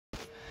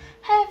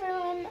Hi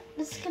everyone,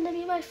 this is gonna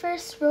be my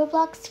first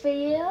Roblox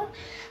video.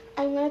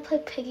 I'm gonna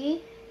play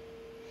Piggy.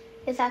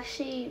 It's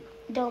actually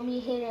Don't Be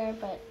a Hater,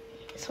 but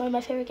it's one of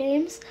my favorite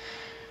games.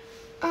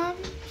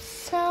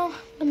 So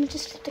let me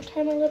just get the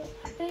camera a little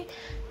bit that way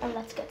and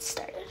let's get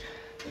started.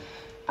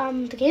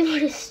 The game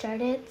already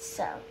started,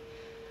 so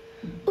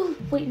ooh,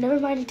 wait, never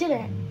mind, it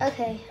didn't.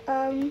 Okay,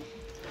 I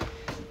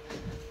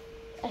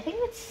think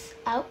it's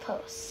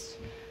Outpost.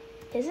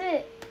 Is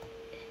it?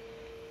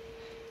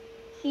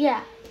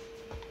 Yeah.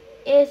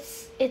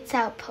 It's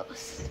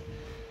Outpost.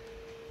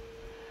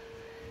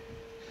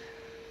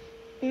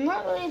 I'm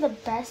not really the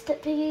best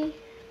at Piggy,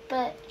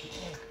 but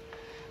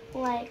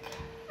like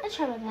I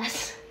try my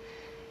best.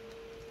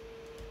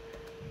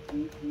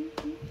 Okay,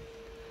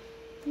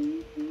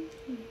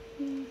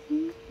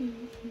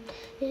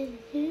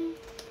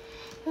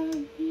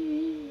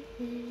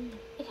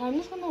 I'm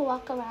just gonna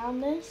walk around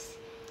this.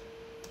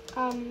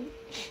 Oh,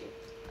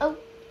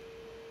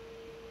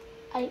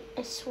 I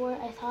swore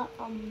I thought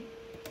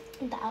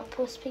the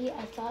Outpost Piggy,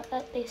 I thought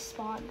that they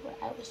spawned where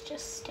I was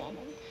just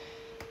standing,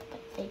 but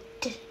they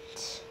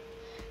didn't.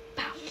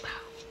 Bow,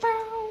 bow,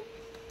 bow.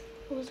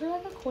 Was there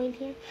like a coin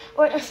here?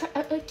 Or a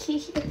key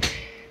here?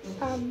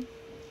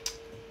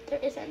 There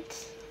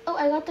isn't. Oh,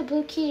 I got the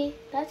blue key.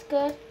 That's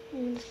good.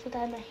 I'm gonna just put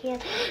that in my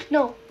hand.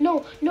 No,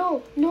 no,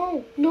 no,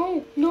 no,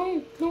 no,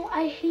 no, no.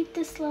 I hate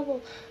this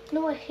level.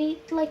 No, I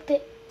hate like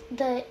this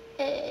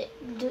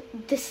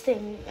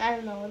thing. I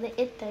don't know, the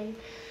it thing.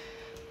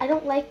 I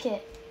don't like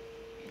it.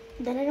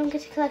 Then I don't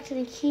get to collect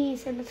any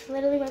keys, and it's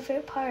literally my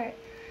favorite part.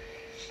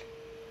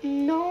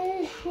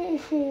 No.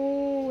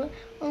 Oh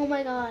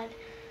my god.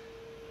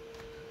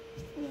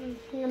 I'm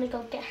gonna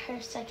go get her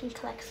so I can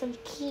collect some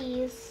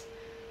keys.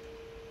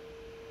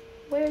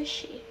 Where is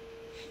she?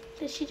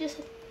 Did she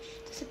just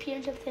disappear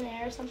into thin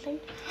air or something?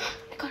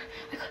 I got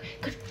her.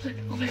 Good.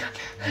 Oh my god.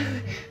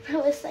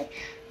 That was like,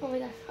 oh my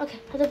god. Okay,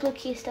 I have the blue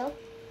key still.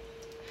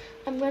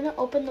 I'm gonna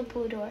open the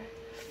blue door.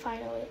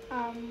 Finally.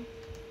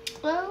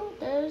 Well,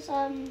 there's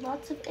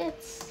lots of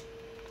its.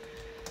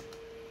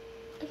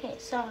 Okay,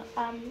 so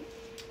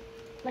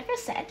like I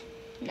said,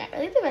 I'm not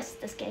really the best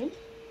at this game.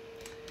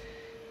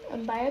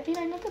 And by being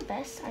I'm not the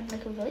best, I'm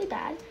like really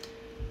bad,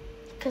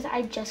 because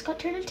I just got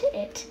turned into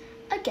it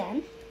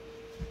again.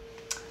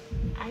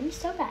 I'm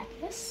so bad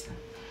at this.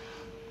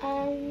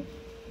 Oh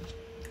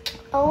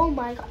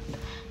my god.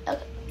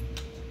 Okay.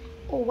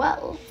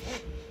 Well,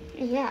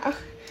 yeah.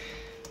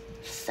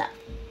 So,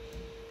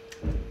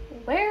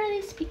 where are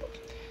these people?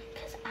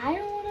 Because I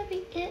don't want to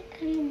be it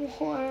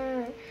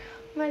anymore. Oh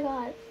my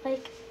god.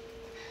 Like,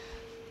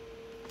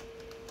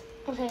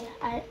 okay,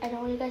 I don't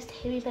want you guys to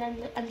hate me, but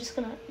I'm just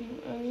gonna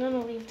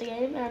leave the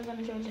game and I'm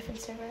gonna join a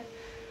different server.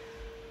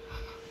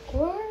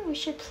 Or we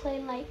should play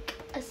like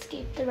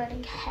Escape the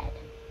Running Head.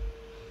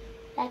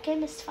 That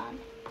game is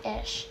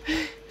fun-ish.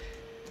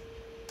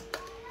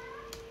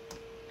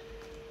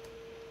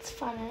 It's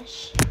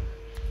fun-ish.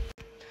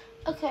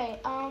 Okay,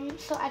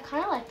 so I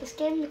kind of like this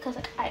game because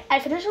I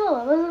finished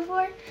all the levels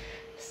before,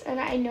 and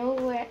I know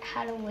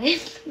how to win.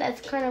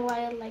 That's kind of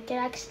why I like it,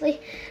 actually.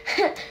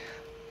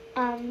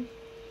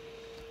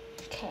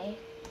 Okay.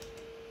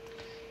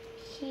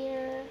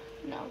 Here,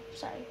 no,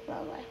 sorry,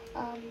 wrong way.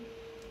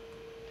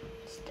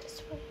 It's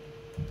this way.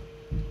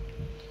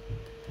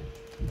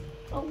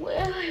 Oh,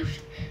 where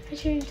I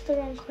changed the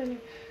wrong corner.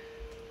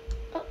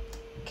 Oh,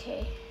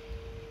 okay.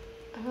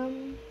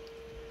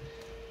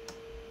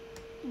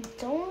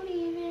 Don't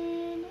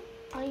even.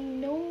 I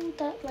know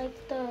that like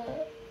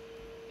oh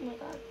my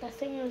god, that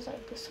thing is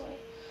like this way.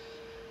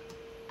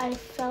 I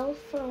fell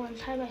for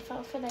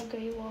that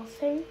gray wall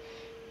thing,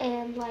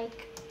 and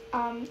like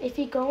if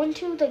you go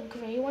into the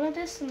gray one of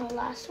this and the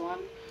last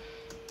one,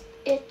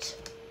 you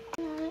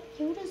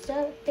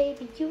deserve it,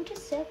 baby, you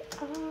deserve it.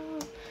 I'm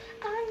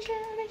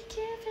gonna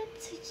give it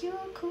to you,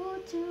 cool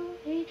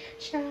jewelry,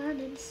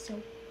 shining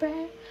so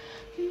bright.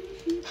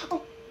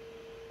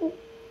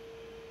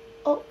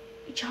 Oh,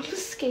 jump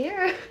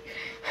scare.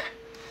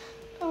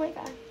 Oh my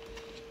god.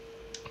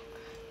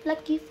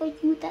 Lucky for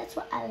you, that's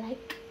what I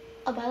like.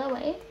 Oh, by the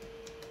way,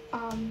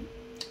 I'm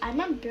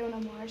a Bruno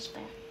Mars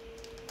fan,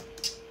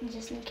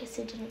 just in case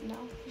you didn't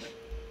know.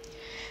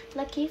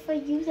 Lucky for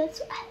you, that's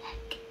what I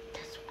like.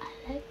 That's what I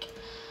like.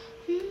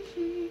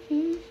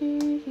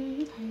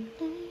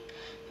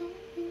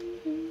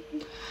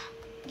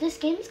 This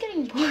game is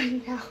getting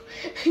boring now.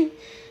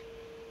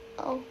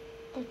 Oh,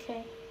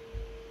 okay.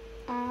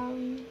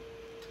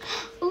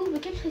 Ooh, we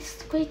can play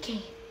Squid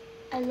Game.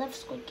 I love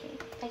Squid Game.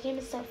 That game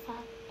is so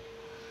fun.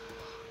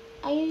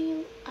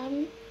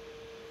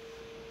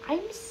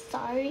 I'm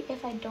sorry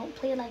if I don't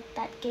play like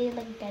that game,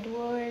 like Bed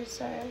Wars,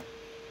 or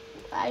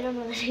I don't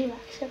know the name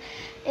actually.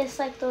 It's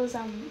like those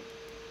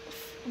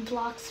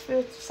blocks,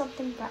 fruits or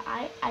something, but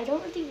I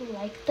don't really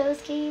like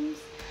those games.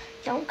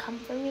 Don't come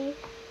for me.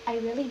 I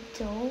really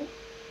don't.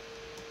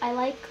 I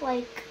like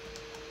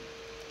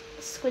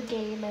Squid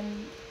Game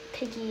and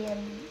Piggy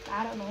and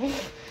I don't know.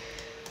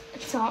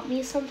 Adopt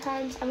Me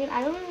sometimes. I mean,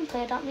 I don't even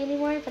play Adopt Me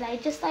anymore, but I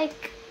just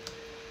like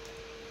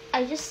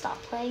I just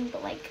stopped playing,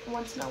 but like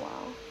once in a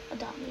while,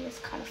 Adopt Me is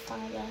kind of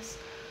fun, I guess.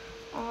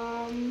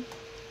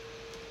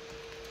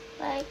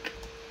 Like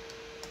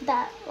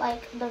that,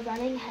 like the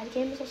running head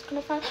game is also kind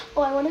of fun.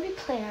 Oh, I want to be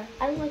player.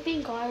 I don't like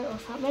being guard or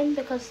frontman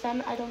because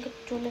then I don't get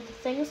to do any of the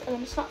things, and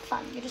then it's not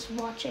fun. You're just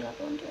watching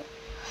everyone do it.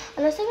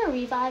 Unless I get a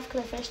revive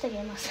because I finished the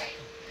game last night.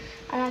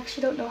 I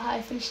actually don't know how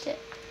I finished it.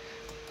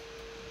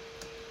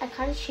 I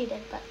kind of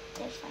cheated, but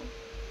it's fine.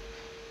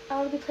 I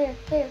want to be player.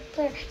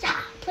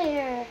 Yeah,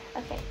 player.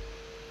 Okay.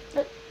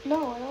 But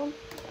no, I don't.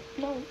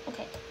 No.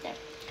 Okay, there.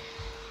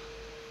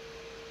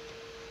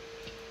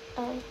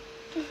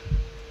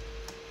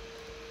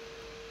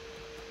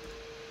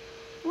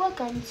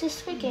 Welcome to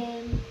Squid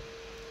Game.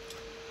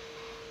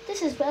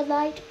 This is red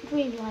light,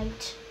 green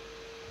light.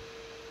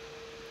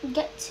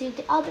 Get to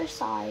the other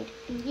side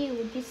and you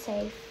would be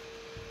safe.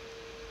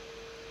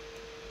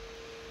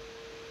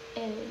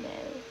 Oh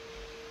no.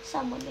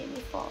 Someone made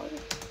me fall.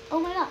 Oh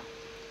my god.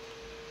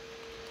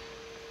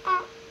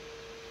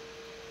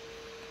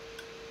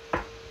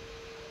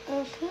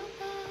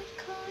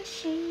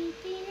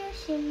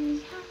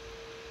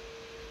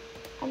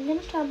 I'm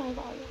gonna turn my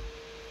volume.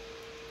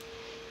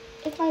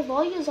 If my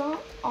volume is on,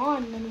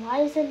 then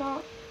why is it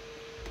not?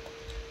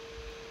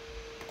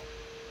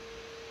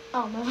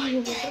 Oh, my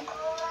volume is on.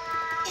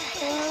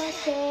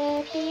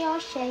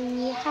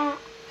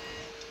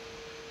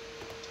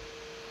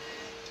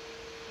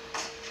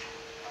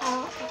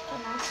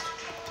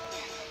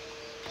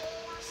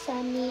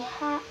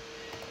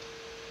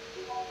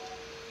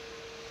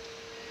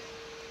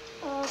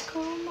 Oh,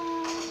 come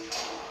on.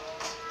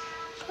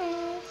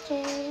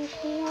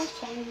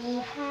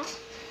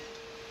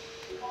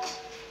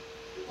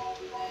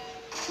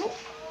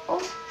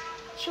 Oh,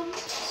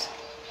 jumps.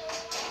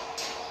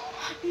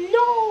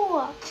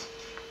 No!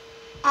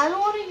 I don't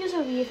want to use a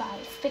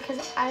revive because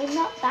I'm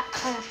not that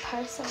kind of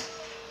person.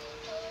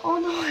 Oh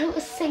no, I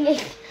was singing.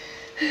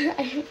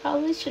 I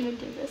probably shouldn't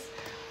do this.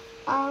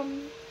 I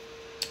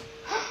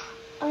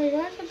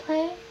know I can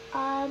play.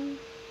 I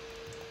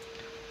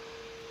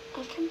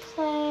can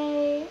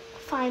play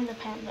Find the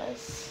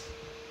Pandas.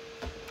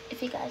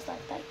 If you guys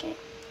like that game.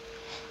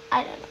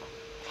 I don't know.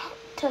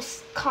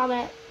 Just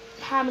comment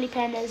how many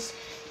pandas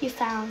you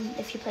found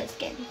if you play this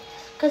game.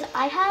 Because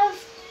I have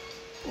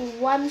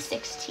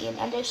 116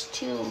 and there's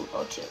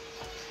 202.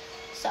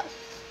 So, I'm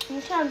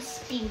going to turn on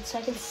speed so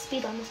I can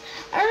speed on this.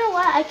 I don't know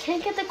why I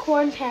can't get the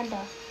corn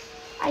panda.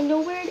 I know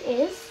where it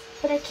is,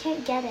 but I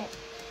can't get it.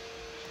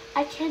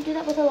 I can't do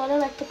that with a lot of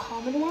like the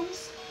common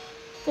ones.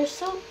 They're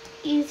so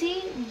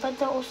easy, but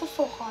they're also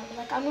so hard.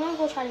 Like, I'm going to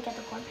go try to get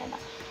the corn panda.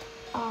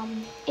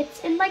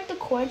 It's in like the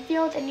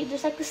cornfield and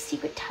there's like the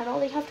secret tunnel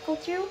that you have to go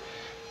through.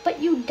 But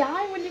you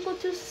die when you go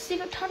through the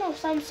secret tunnel,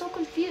 so I'm so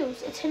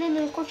confused. It's hidden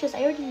in the cornfields.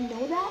 I already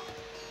know that.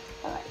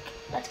 But like,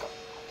 let's go.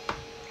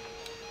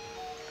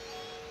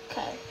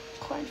 Okay,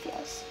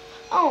 cornfields.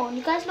 Oh, and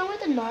you guys know where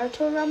the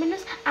Naruto ramen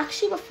is?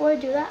 Actually, before I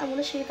do that, I want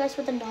to show you guys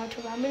where the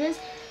Naruto ramen is.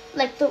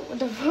 Like the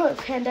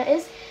panda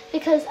is.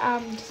 Because,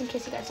 just in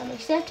case you guys don't know.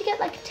 So you have to get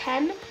like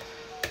 10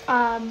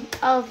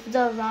 of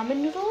the ramen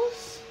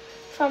noodles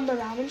from the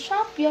ramen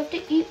shop. You have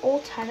to eat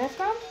all 10 of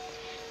them.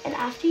 And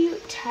after you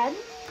eat 10,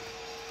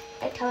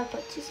 it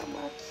teleports you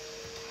somewhere.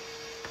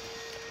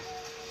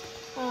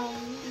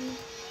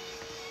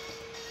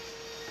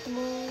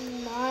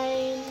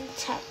 9,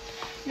 10.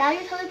 Now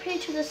you're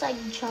teleported to this like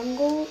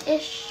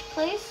jungle-ish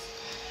place.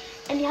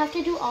 And you have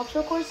to do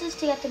obstacle courses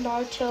to get the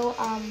Naruto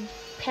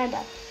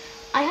panda.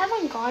 I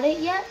haven't got it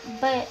yet,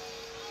 but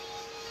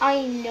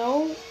I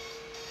know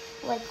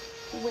like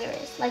where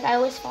it is. Like I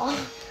always fall.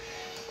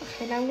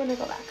 Okay, now I'm gonna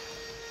go back.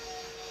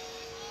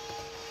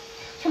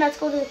 Okay, let's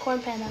go to the corn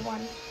panda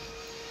one.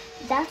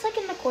 That's like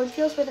in the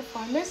cornfields where the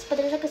farm is, but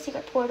there's like a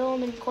secret portal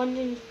and then you go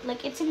in,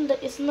 like it's in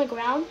the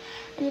ground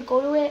and you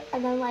go to it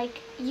and then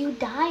like you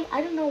die.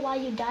 I don't know why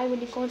you die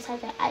when you go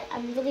inside that.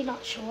 I'm really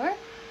not sure.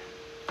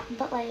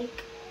 But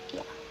like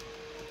yeah.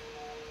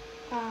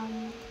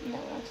 No,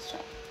 let's try.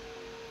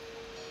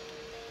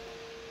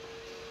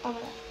 Oh my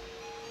god.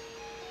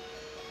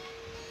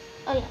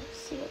 Oh yeah,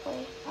 secret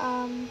way.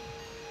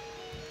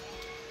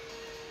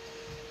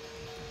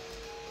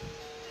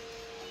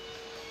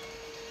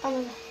 Oh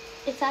my god.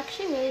 It's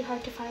actually really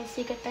hard to find a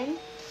secret thing.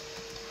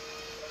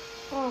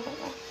 Oh my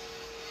god.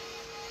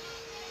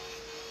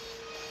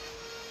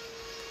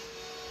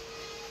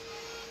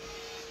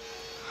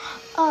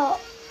 Oh.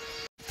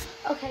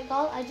 Okay,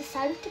 y'all, I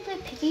decided to play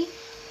Piggy.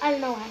 I don't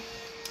know why.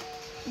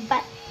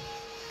 But,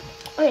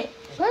 okay,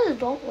 I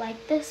don't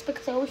like this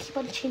because I always keep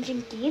on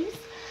changing games.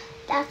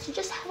 That's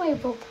just how I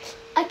roll.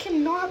 I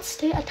cannot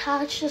stay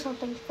attached to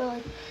something for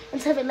like,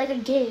 instead of like a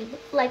game,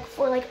 like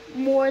for like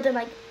more than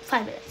like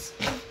 5 minutes.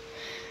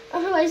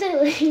 Otherwise I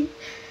leave.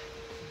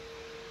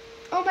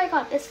 Oh my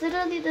god, it's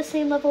literally the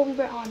same level we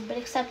were on, but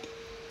except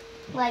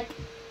like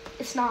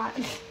it's not.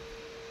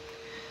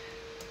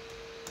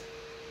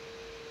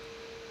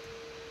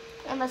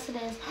 Unless it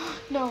is.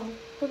 No,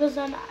 because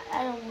then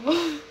I don't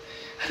know.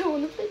 I don't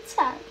want to play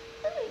sad.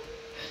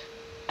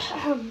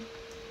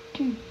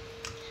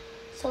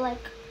 So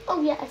like,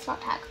 Oh yeah, it's not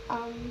tag.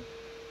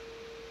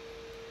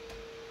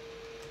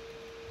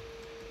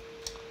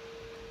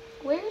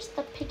 Where's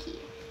the piggy?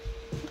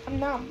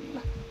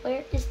 Num.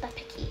 Where is the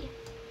piggy?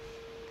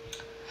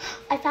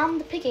 I found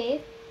the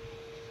piggy.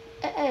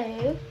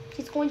 Uh-oh,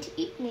 he's going to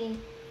eat me.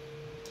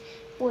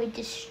 Or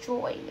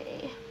destroy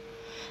me.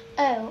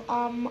 Oh,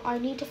 I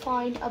need to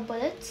find a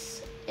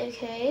bullets.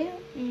 Okay,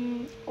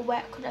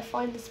 where could I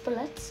find this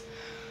bullets?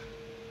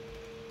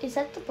 Is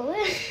that the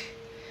bullet?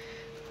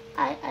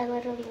 I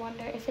literally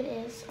wonder if it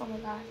is. Oh my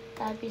god,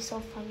 that'd be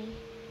so funny.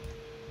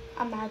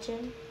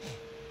 Imagine.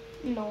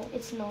 No,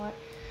 it's not.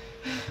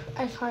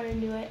 I kind of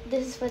knew it.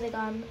 This is for the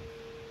gun.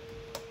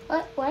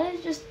 What? Why did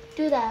it just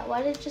do that?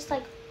 Why did it just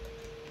like,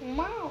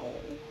 wow?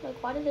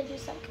 Like, why did it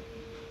just like,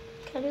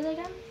 can I do that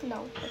again?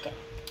 No, okay.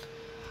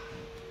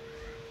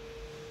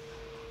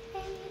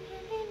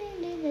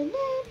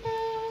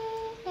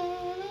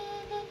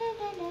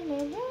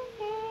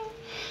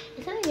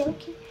 Is that a yellow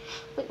key?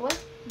 Wait, what?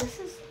 This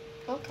is,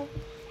 okay.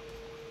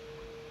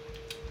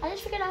 I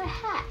just figured out a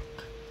hack.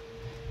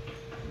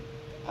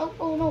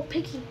 Oh no,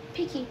 Piggy,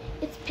 Piggy,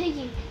 it's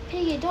Piggy,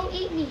 Piggy, don't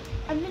eat me.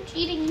 I'm not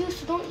eating you,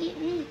 so don't eat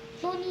me.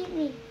 Don't eat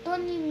me,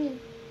 don't eat me.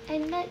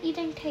 I'm not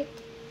eating tape.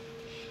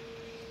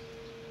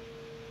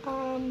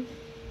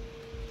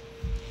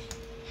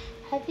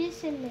 Have you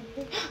seen my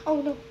food?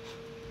 Oh no,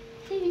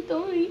 Piggy,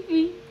 don't eat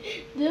me.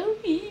 Don't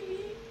eat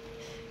me.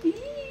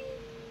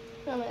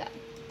 Oh my god.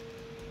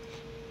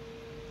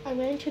 I'm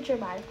getting too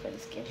dramatic for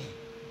this kid.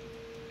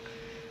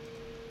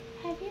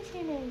 Have you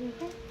seen my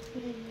food?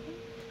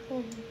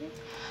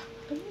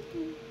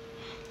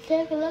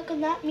 Take a look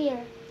in that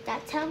mirror. Now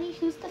tell me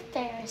who's the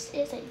fairest.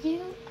 Is it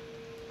you?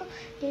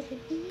 Is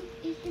it me?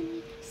 Is it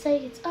me? Say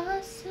it's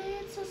us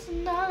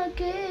not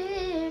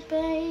good,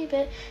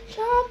 baby.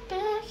 Drop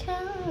back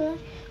out.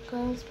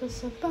 Girls put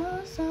some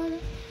balls on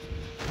it.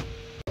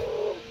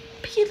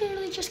 Piggy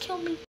literally just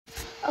killed me.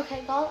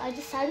 Okay, y'all, I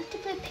decided to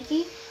play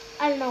Piggy.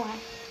 I don't know why.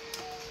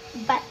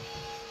 But,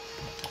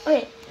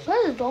 okay, you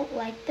guys don't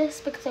like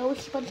this because I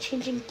always keep on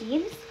changing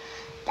games.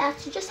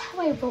 That's just how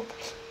I roll.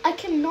 I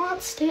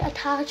cannot stay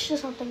attached to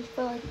something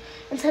for like,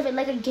 instead of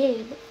like a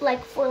game,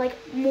 like for like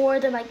more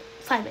than like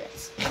 5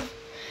 minutes.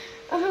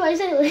 Otherwise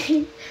I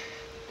leave.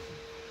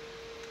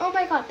 Oh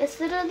my god, it's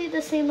literally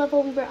the same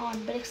level we were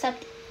on, but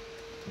except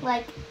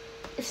like,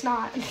 it's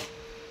not.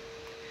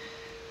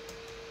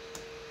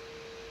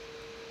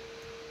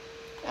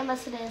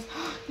 Unless it is.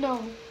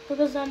 No,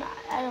 because then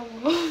I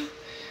don't know.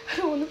 I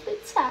don't want to play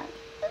tag.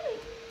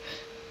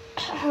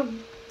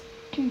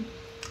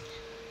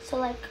 So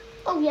like,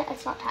 oh yeah,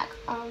 it's not tag.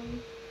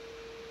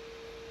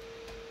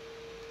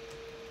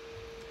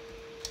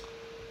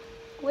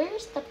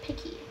 Where's the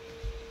piggy?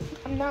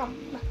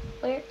 Num.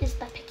 Where is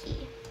the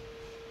piggy?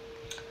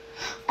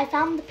 I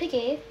found the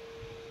piggy.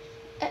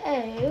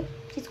 Uh-oh,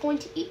 he's going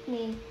to eat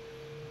me.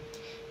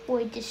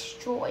 Or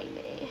destroy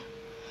me.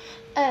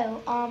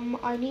 Oh,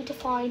 I need to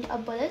find a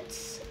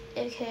bullets.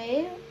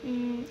 Okay,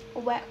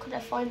 where could I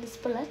find this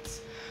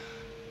bullets?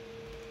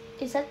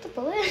 Is that the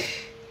bullet?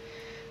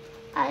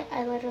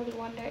 I literally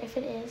wonder if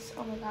it is.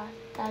 Oh my god,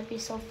 that'd be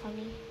so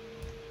funny.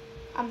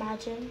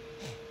 Imagine.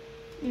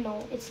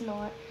 No, it's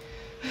not.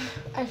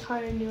 I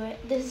kind of knew it.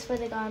 This is for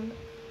the gun.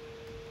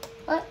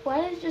 What? Why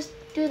did it just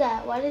do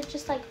that? Why did it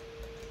just like,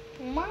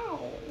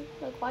 wow?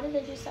 Like, why did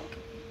it just like,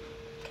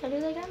 can I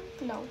do that again?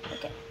 No,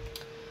 okay.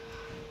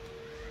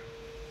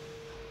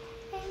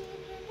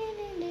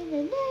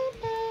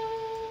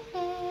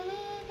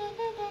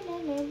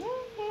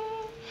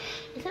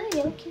 Is that a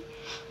yellow key?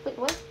 Wait,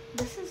 what?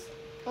 This is,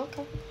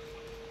 okay.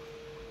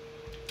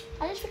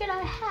 I just figured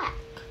out a hack.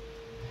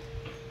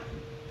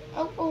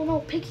 Oh no,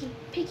 Piggy,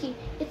 Piggy,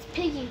 it's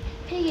Piggy,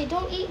 Piggy,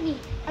 don't eat me.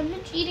 I'm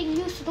not eating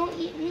you, so don't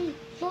eat me.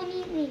 Don't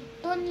eat me,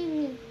 don't eat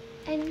me.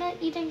 I'm not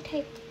eating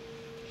tape.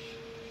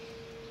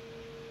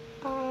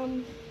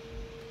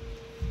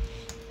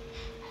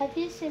 Have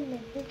you seen my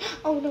food?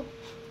 Oh no,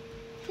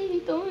 Piggy,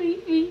 don't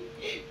eat me.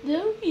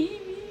 Don't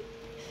eat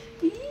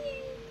me.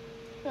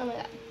 Oh my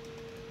god.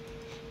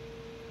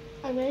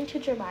 I'm getting too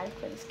dramatic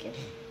for this kid.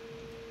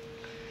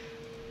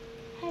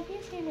 Have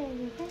you seen my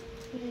food?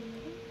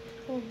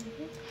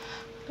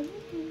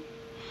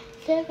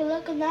 Take a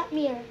look in that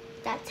mirror.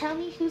 Now tell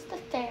me who's the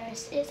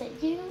fairest. Is it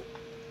you?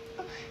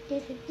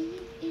 Is it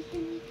me? Is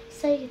it me?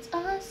 Say it's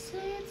us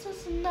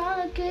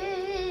not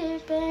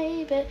good,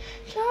 baby.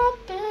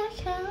 Drop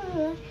back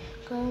out.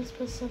 Girls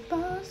put some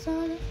balls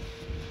on it.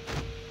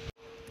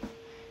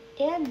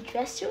 And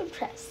dress to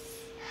impress.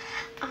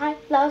 I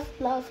love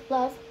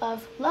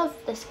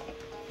this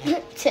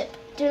game. Tip: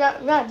 do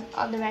not run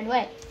on the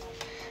runway.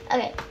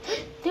 Okay,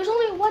 there's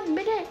only 1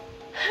 minute.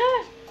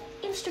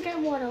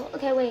 Instagram model.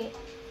 Okay, wait.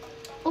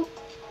 Oh,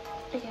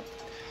 okay.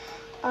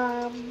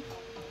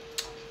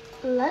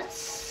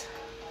 Let's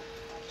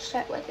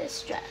start with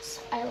this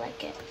dress. I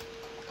like it.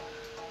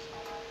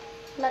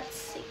 Let's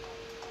see.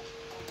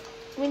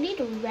 We need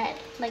red,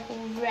 like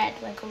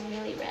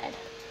really red.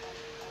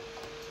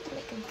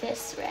 Like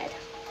this red.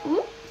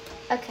 Ooh.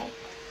 Okay.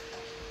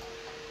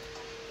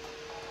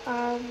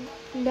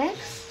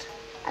 Next,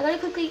 I gotta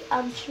quickly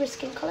choose my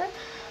skin color.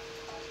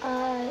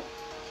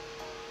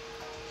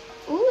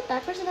 Ooh,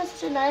 that person has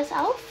such a nice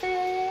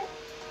outfit.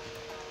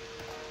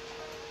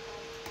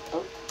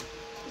 Oh,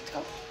 let's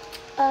go.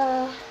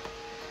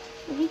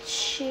 We need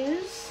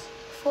shoes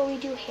before we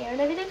do hair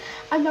and everything.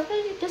 I'm not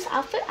gonna do this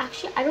outfit.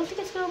 Actually, I don't think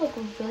it's gonna look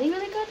really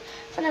good,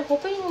 but I'm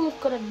hoping it will look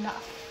good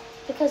enough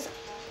because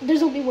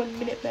there's only 1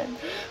 minute, man.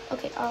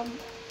 Okay, oh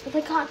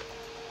my god.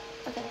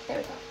 Okay, there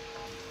we go.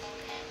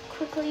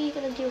 Quickly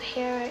gonna do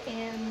hair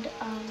and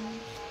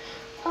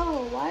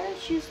oh, why did I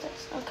choose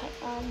this? Okay,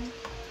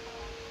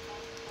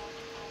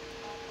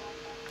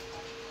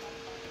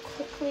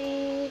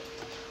 quickly.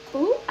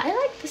 Ooh, I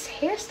like this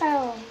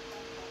hairstyle.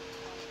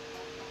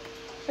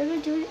 We're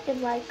gonna do it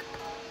in like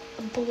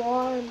a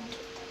blonde.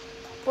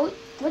 Oh,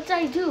 what did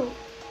I do?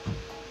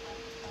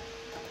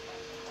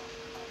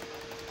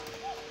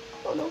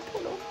 Oh no,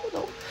 oh no, oh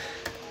no.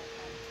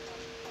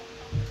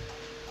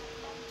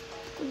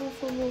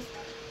 Move.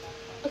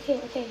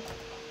 Okay.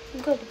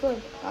 Good.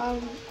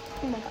 Oh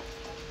my god.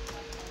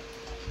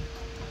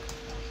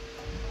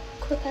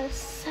 Quick, I have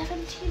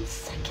 17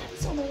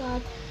 seconds. Oh my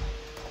god.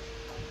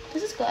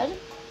 This is good.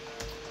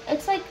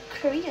 It's like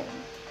Korean,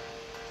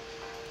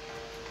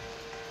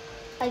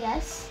 I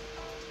guess.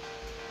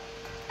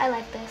 I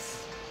like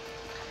this.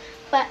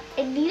 But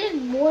it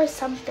needed more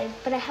something,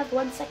 but I have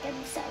 1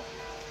 second, so.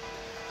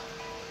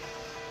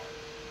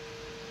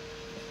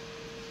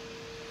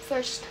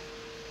 First.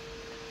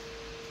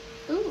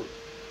 Ooh.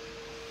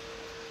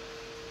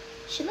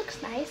 She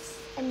looks nice.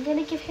 I'm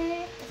gonna give her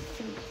a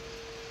 3.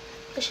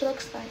 But she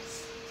looks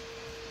nice.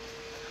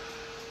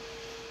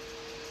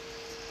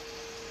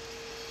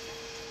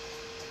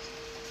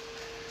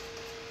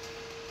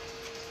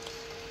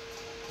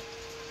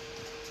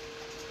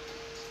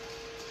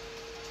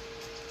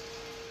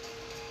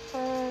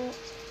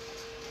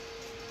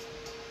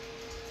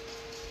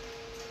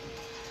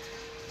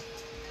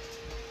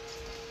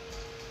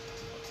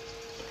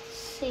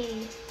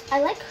 See, I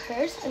like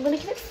hers. I'm gonna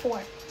give it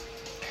 4.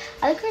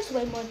 I like hers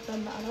way more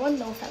than the other one.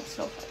 No offense.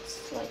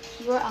 Like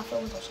your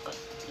outfit was also good.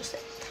 Just say.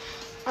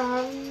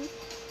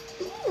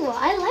 Ooh,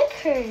 I like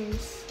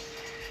hers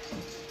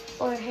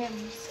or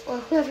him's or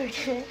whoever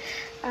did it.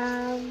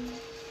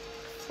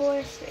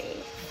 4,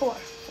 3, 4.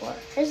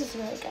 Hers is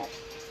really good.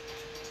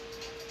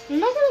 I'm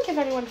not gonna give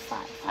anyone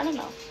 5. I don't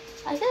know.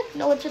 I feel like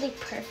no one's really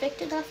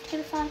perfect enough to get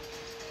a 5.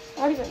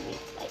 Not even me.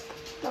 Like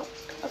no.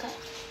 Okay.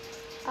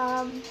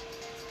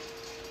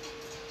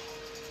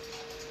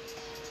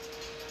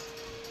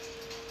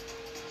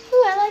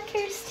 Ooh, I like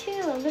hers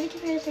too. I'm gonna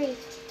give her a 3.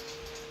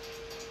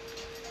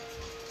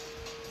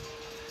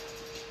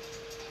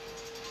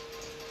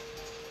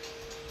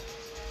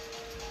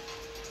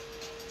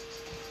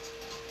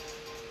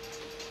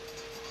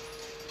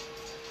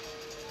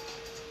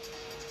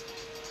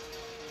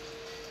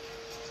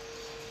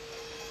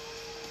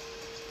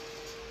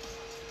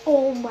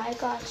 Oh my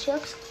god, she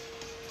looks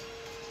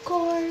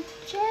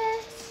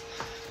gorgeous.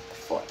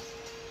 4.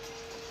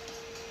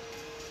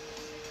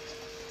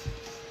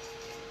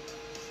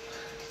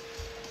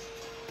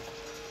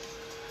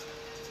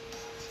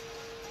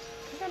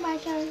 Is it my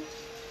turn?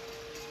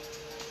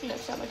 No,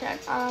 it's not my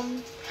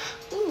turn.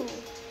 Ooh,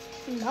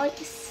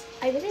 nice.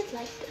 I really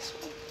like this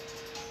one.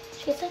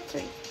 She gets a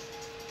 3.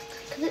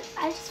 Cause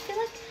I just feel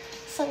like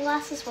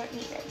sunglasses weren't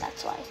needed,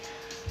 that's why.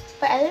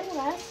 But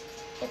otherwise,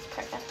 it's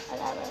perfect. I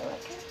really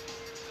like it.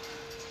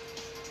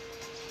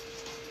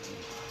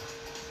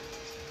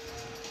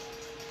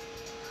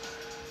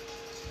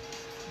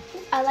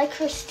 I like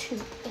hers too.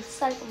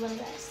 It's like really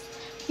nice.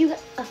 You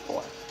get a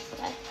 4,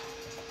 okay?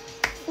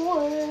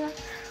 4.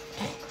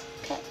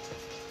 Okay.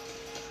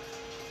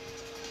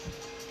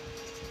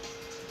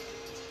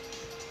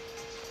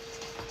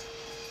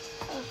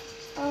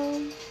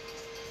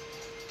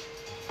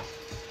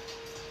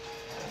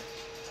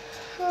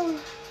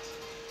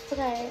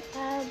 Okay,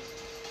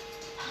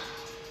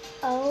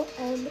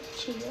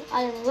 OMG.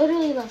 I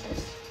literally love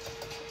this.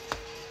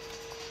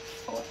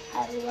 Oh,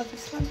 I love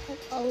this one like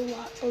a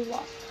lot.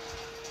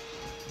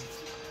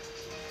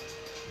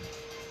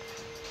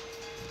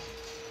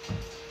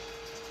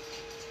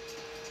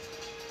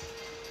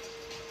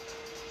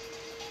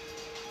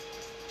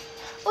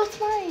 Oh, it's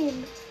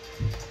mine.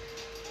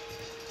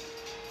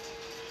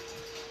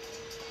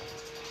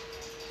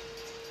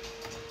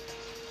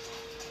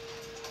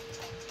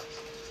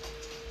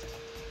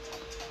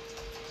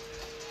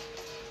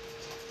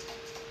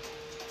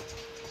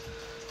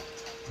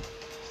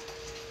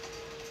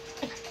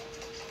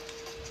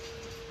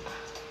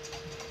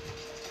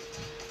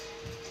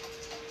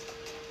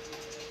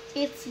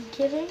 It's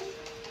giving,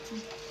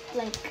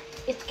 like,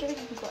 it's giving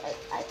good.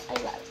 I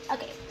love it.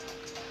 Okay.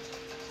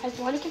 I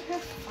want to give her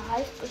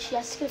 5, but she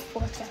has to give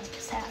 4 because I like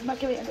to say I'm not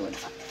giving anyone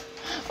 5.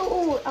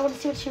 Oh, I want to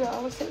see what she wrote.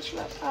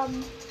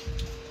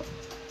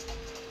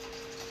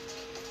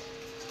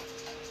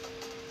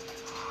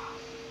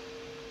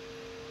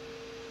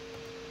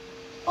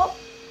 Oh.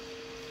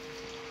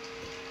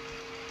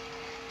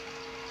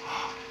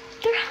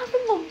 They're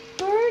having a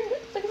burn.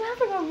 Like, they're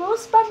having a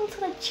roast battle to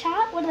the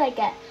chat. What did I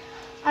get?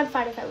 I'm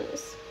fine if I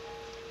lose.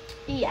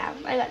 Yeah,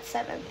 I got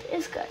 7th.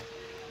 It's good.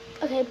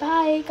 Okay,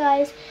 bye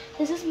guys.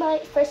 This is my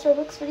first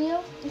Roblox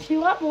video. If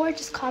you want more,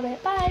 just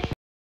comment. Bye.